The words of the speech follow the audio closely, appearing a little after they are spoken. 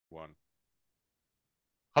One.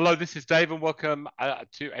 Hello, this is Dave, and welcome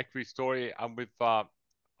to Equity Story. I'm with the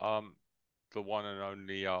one and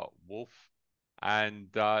only Wolf, and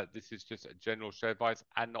this is just a general share advice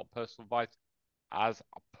and not personal advice, as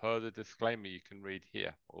per the disclaimer you can read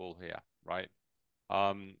here, all here, right?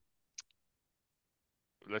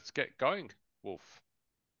 Let's get going, Wolf.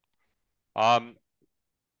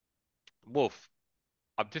 Wolf,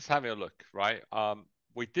 I'm just having a look, right?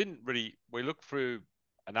 We looked through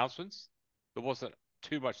announcements. There wasn't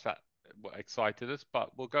too much that excited us,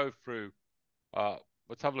 but we'll go through.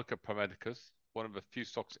 Let's have a look at Promedicus, one of the few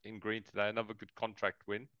stocks in green today. Another good contract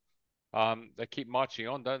win. They keep marching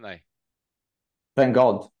on, don't they? Thank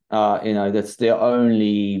God. That's the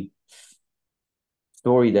only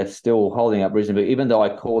story that's still holding up reasonably, even though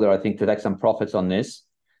I called her, I think, to take some profits on this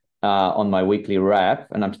on my weekly wrap,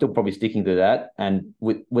 and I'm still probably sticking to that. And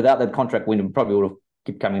without that contract win, it probably would have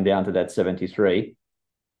kept coming down to that 73.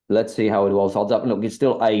 Let's see how it holds up. Look, it's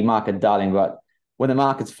still a market darling, but when the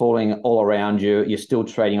market's falling all around you, you're still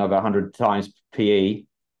trading over 100 times PE.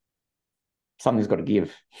 Something's got to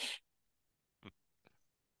give.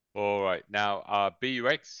 All right. Now,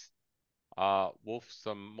 BUX, Wolf,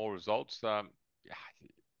 some more results. Yeah,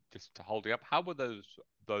 just holding up. How were those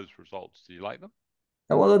results? Do you like them?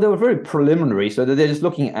 Well, they were very preliminary, so they're just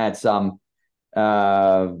looking at some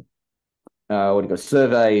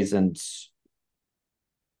surveys and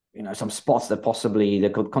some spots that possibly the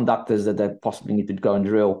conductors that they possibly need to go and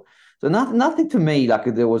drill. So nothing to me like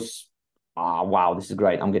there was, wow, this is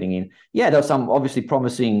great, I'm getting in. Yeah, there was some obviously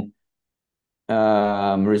promising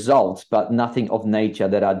results, but nothing of nature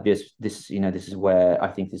that I'd this is where I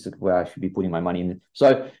think this is where I should be putting my money in.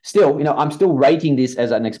 So still, I'm still rating this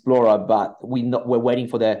as an explorer, but we're waiting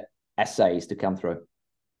for the essays to come through.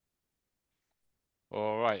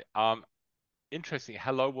 All right. Interesting.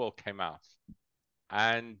 Hello World came out,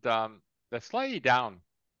 and they're slightly down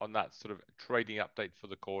on that sort of trading update for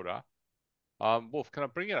the quarter. Wolf, can I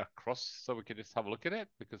bring it across so we can just have a look at it?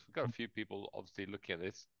 Because we've got a few people obviously looking at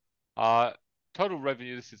this. Total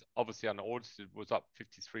revenue, this is obviously unaudited, was up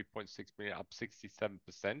 53.6 million, up 67%.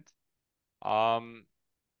 And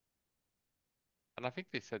I think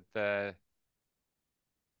they said The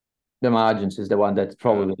margins is the one that's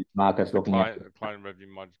probably market's looking at. Decline in revenue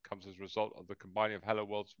margin comes as a result of the combining of Hello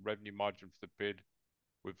World's revenue margin for the period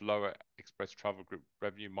with lower Express Travel Group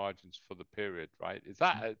revenue margins for the period, right? Is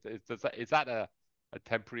that a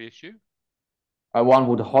temporary issue? One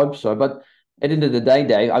would hope so, but at the end of the day,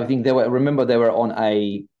 Dave, I think they were on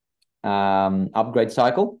a upgrade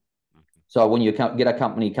cycle. So when you get a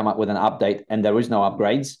company come up with an update and there is no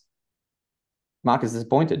upgrades, market's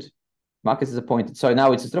disappointed. So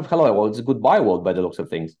now it's sort of hello world. It's a goodbye world by the looks of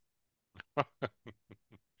things.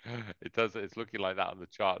 It does. It's looking like that on the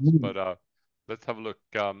charts, but let's have a look.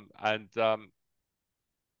 But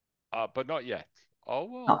not yet. Oh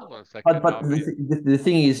well, hold on a second. But the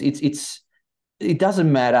thing is, it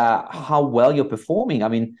doesn't matter how well you're performing. I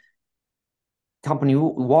mean, company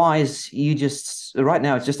wise, right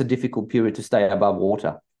now it's just a difficult period to stay above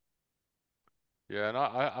water. Yeah, and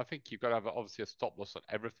I think you've got to have obviously a stop loss on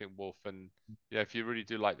everything, Wolf. And yeah, if you really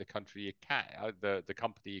do like the country, you can the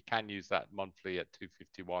company, you can use that monthly at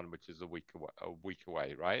 251, which is a week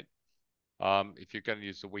away, right? If you're going to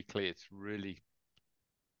use the weekly, it's really,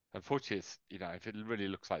 unfortunately, if it really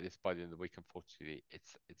looks like this by the end of the week, unfortunately,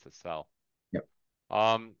 it's a sell. Yep.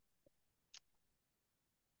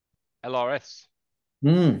 LRS.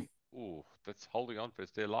 Mm. Ooh, that's holding on for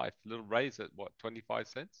its dear life. A little raise at what, 25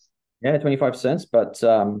 cents? Yeah, 25 cents, but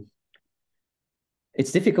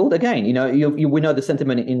it's difficult. Again, we know the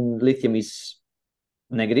sentiment in lithium is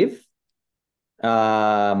negative.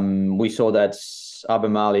 We saw that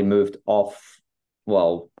Albemarle moved away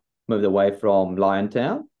from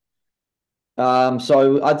Liontown.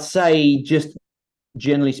 So I'd say, just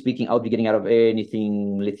generally speaking, I would be getting out of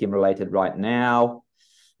anything lithium related right now.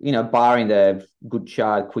 Barring the good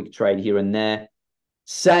chart, quick trade here and there.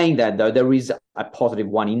 Saying that, though, there is a positive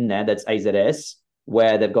one in there, that's AZS,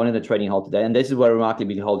 where they've gone in the trading halt today, and this is where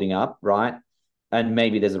remarkably holding up, right? And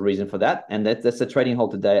maybe there's a reason for that, and that's the trading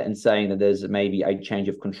halt today, and saying that there's maybe a change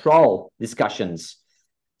of control discussions.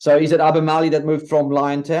 So is it Albemarle that moved from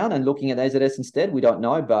Liontown and looking at AZS instead? We don't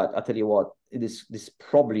know, but I tell you what, this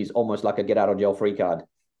probably is almost like a get out of jail free card.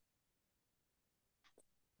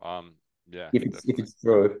 Yeah. If it's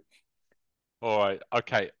true. All right.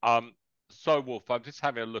 Okay. So Wolf, I'm just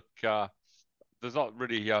having a look. There's not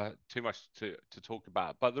really too much to talk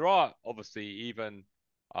about, but there are obviously, even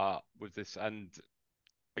with this, and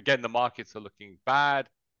again, the markets are looking bad.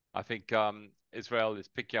 I think Israel is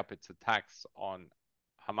picking up its attacks on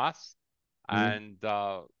Hamas, and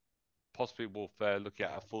possibly warfare, looking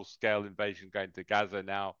at a full-scale invasion going to Gaza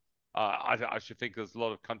now. I should think there's a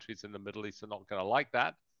lot of countries in the Middle East are not going to like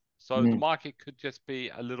that. So the market could just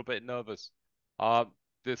be a little bit nervous. Uh,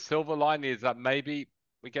 the silver lining is that maybe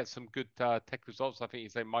we get some good tech results. I think you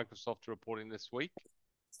say Microsoft are reporting this week.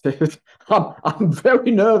 I'm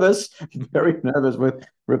very nervous with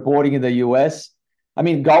reporting in the US. I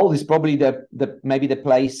mean, gold is probably the maybe the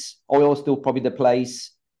place. Oil is still probably the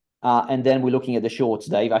place. And then we're looking at the shorts,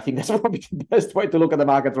 Dave. I think that's probably the best way to look at the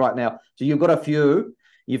markets right now. So you've got a few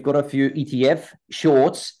ETF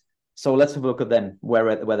shorts. So let's have a look at them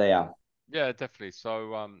where they are. Yeah, definitely.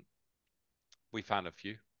 So we found a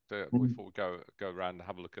few that we thought we'd go around and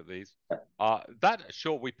have a look at these. That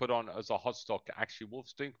short we put on as a hot stock, actually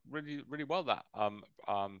Wolf's doing really well. That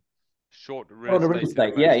short real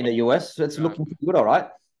estate, yeah, in the US, it's looking good, all right.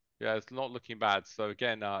 Yeah, it's not looking bad. So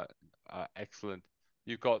again, excellent.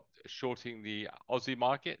 You've got shorting the Aussie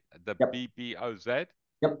market, the BBOZ.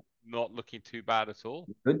 Yep. Not looking too bad at all.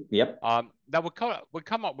 Good. Yep. Now we'll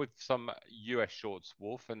come up with some US shorts,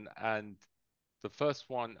 Wolf, and the first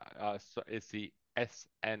one is the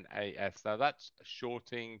SNAS. Now that's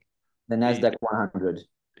shorting the Nasdaq 100.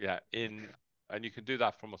 Yeah, and you can do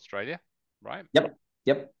that from Australia, right?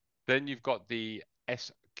 Yep. Then you've got the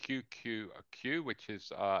SQQQ, which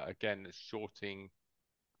is again shorting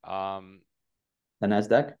the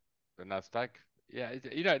Nasdaq. The Nasdaq. Yeah,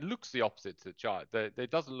 it looks the opposite to the chart.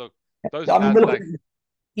 It doesn't look those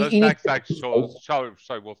Nasdaq shorts.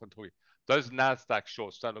 Sorry, Wolf, I'm talking. Those Nasdaq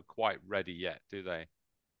shorts don't look quite ready yet, do they?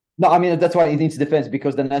 No, I mean that's why it needs defense,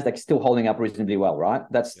 because the Nasdaq is still holding up reasonably well, right?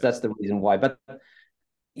 That's the reason why. But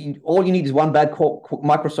all you need is one bad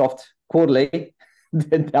Microsoft quarterly,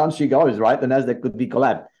 then down she goes, right? The Nasdaq could be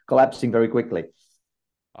collapsing very quickly.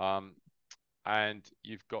 And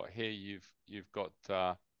you've got here, you've got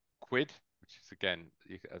Quid, which is again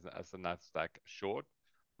as the Nasdaq short.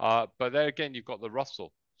 But there again, you've got the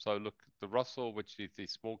Russell. So look, the Russell, which is the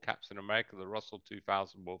small caps in America, the Russell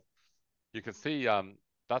 2000. Wolf, you can see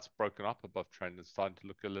that's broken up above trend and starting to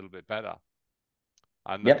look a little bit better.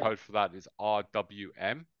 And the code for that is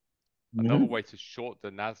RWM. Another way to short the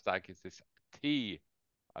Nasdaq is this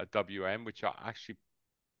TWM, which I actually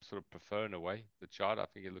sort of prefer in a way. The chart, I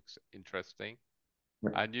think it looks interesting.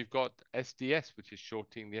 And you've got SDS, which is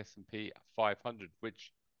shorting the S&P 500,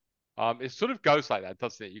 which it sort of goes like that,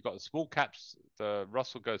 doesn't it? You've got the small caps, the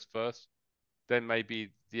Russell goes first, then maybe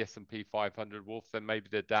the S&P 500, Wolf, then maybe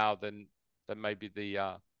the Dow, then maybe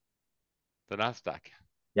the Nasdaq.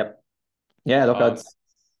 Yep. Yeah, look,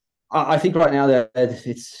 I think right now that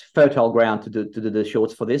it's fertile ground to do the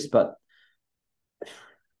shorts for this, but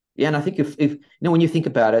yeah, and I think if when you think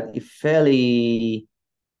about it, it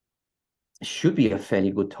should be a fairly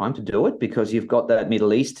good time to do it, because you've got that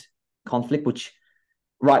Middle East conflict, which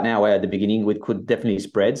right now we're at the beginning, it could definitely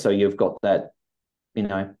spread. So you've got that,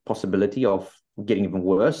 possibility of getting even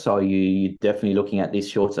worse. So you're definitely looking at these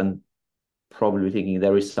shorts and probably thinking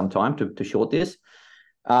there is some time to short this.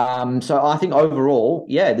 So I think overall,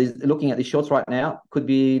 looking at these shorts right now could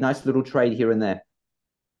be a nice little trade here and there.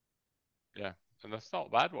 Yeah, and that's not a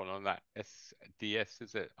bad one on that SDS,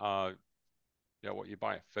 is it? What you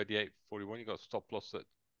buy at 38.41, you got a stop loss at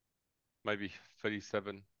maybe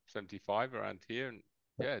 37.75 around here, and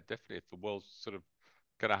yeah, definitely if the world's sort of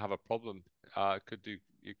gonna have a problem, it could do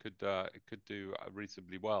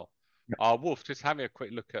reasonably well. Wolf, just having a quick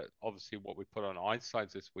look at obviously what we put on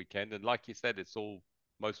Einstein's this weekend, and like you said, it's all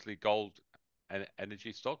mostly gold and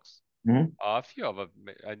energy stocks. A few of them,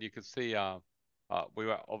 and you can see we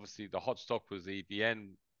were obviously the hot stock was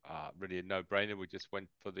EVN, really a no-brainer. We just went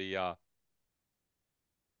for the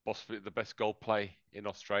possibly the best gold play in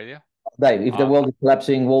Australia. Dave, if the world is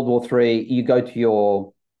collapsing, World War III, you go to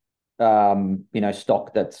your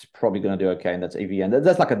stock that's probably going to do okay, and that's EVN.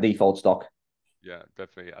 That's like a default stock. Yeah,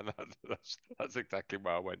 definitely, and that's exactly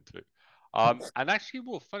where I went to. And actually,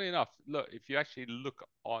 well, funny enough, look, if you actually look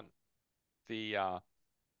on the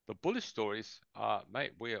bullish stories,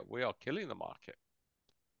 mate, we are killing the market,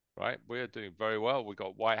 right? We are doing very well. We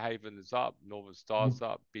got Whitehaven is up, Northern Star's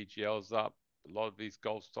up, BGL's up. A lot of these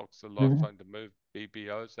gold stocks are starting to move.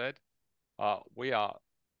 BBOZ. We are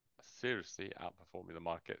seriously outperforming the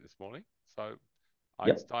market this morning. So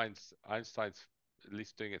Einstein's at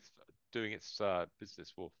least doing its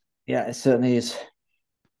business, Wolf. Yeah, it certainly is.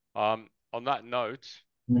 On that note,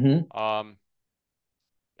 anything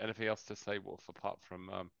else to say, Wolf, apart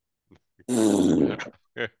from I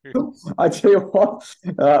tell you what,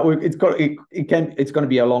 it's going to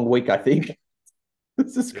be a long week, I think.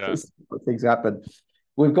 This is things happen.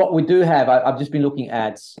 We do have. I've just been looking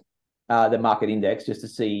at the market index just to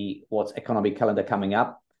see what's economic calendar coming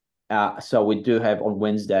up. So we do have on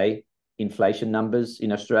Wednesday inflation numbers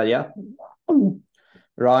in Australia,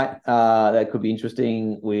 right? That could be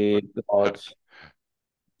interesting. We've got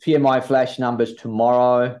PMI flash numbers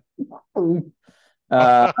tomorrow.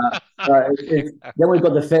 Uh, then we've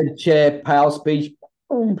got the Fed chair Powell speech.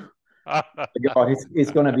 God,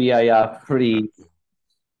 it's going to be a pretty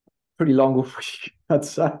long week, I'd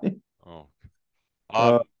say. Oh.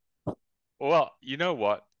 Uh, Well, you know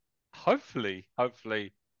what? Hopefully,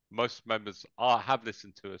 most members have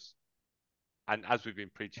listened to us, and as we've been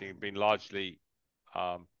preaching, been largely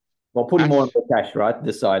well, putting more cash. into cash, right?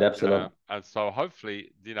 This side, absolutely. And so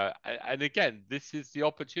hopefully, and again, this is the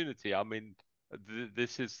opportunity. I mean,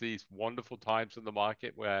 this is these wonderful times in the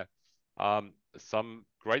market where some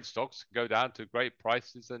great stocks can go down to great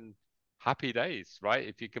prices and happy days, right?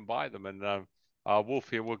 If you can buy them. And Wolf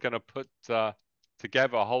here, we're going to put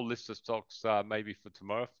together a whole list of stocks maybe for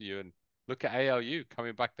tomorrow for you and look at ALU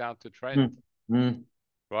coming back down to trend, right?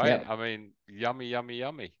 Yeah. I mean, yummy, yummy,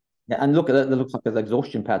 yummy. Yeah, and look at that. That looks like an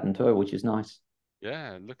exhaustion pattern too, which is nice.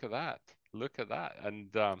 Yeah, look at that. Look at that.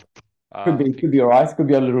 And Could I be, think, could be all right. Could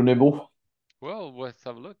be a little nibble. well, let's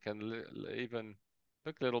have a look and even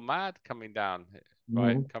look, little mad coming down,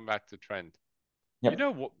 right? Mhm. Come back to trend. You Yep.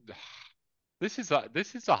 know what? This is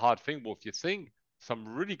a hard thing, Wolf. You're seeing some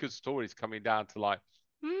really good stories coming down to like,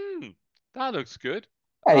 that looks good.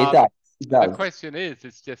 Hey, it does. It The does. question is,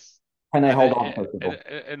 it's just, Can they and hold on first of in all?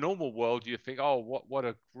 a normal world, you think, oh, what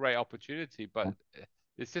a great opportunity, but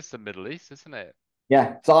it's just the Middle East, isn't it?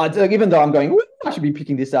 Yeah. So even though I'm going, I should be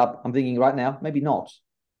picking this up, I'm thinking right now, maybe not.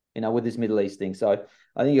 With this Middle East thing. So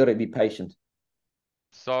I think you got to be patient.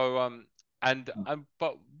 So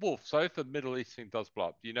but Wolf, so if the Middle East thing does blow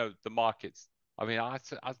up, the markets. I mean, I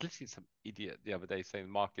was listening to some idiot the other day saying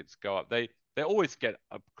the markets go up. They always get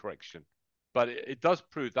a correction, but it does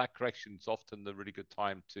prove that correction is often the really good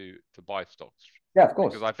time to buy stocks, Yeah, of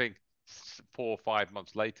because course. I think 4 or 5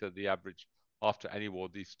 months later, the average after any war,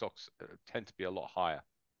 these stocks tend to be a lot higher.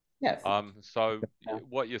 Yeah. So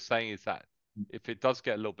what you're saying is that if it does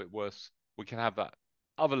get a little bit worse, we can have that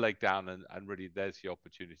other leg down, and really there's the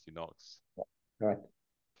opportunity knocks. Right.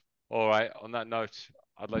 All right. On that note,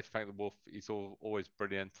 I'd like to thank the Wolf. He's always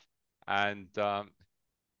brilliant. And go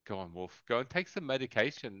on, Wolf. Go and take some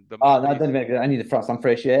medication. Oh, no, I need some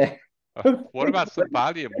fresh air. What about some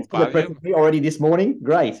Valium? Will For the breakfast Valium? already this morning.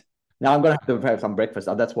 Great. Now I'm gonna have to have some breakfast.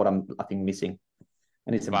 That's what I think missing.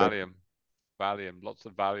 I need some breakfast. Valium. Valium. Lots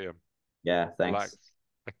of Valium. Yeah, Relax.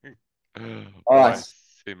 thanks. All All right. right.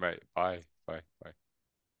 See you, mate. Bye. Bye. Bye.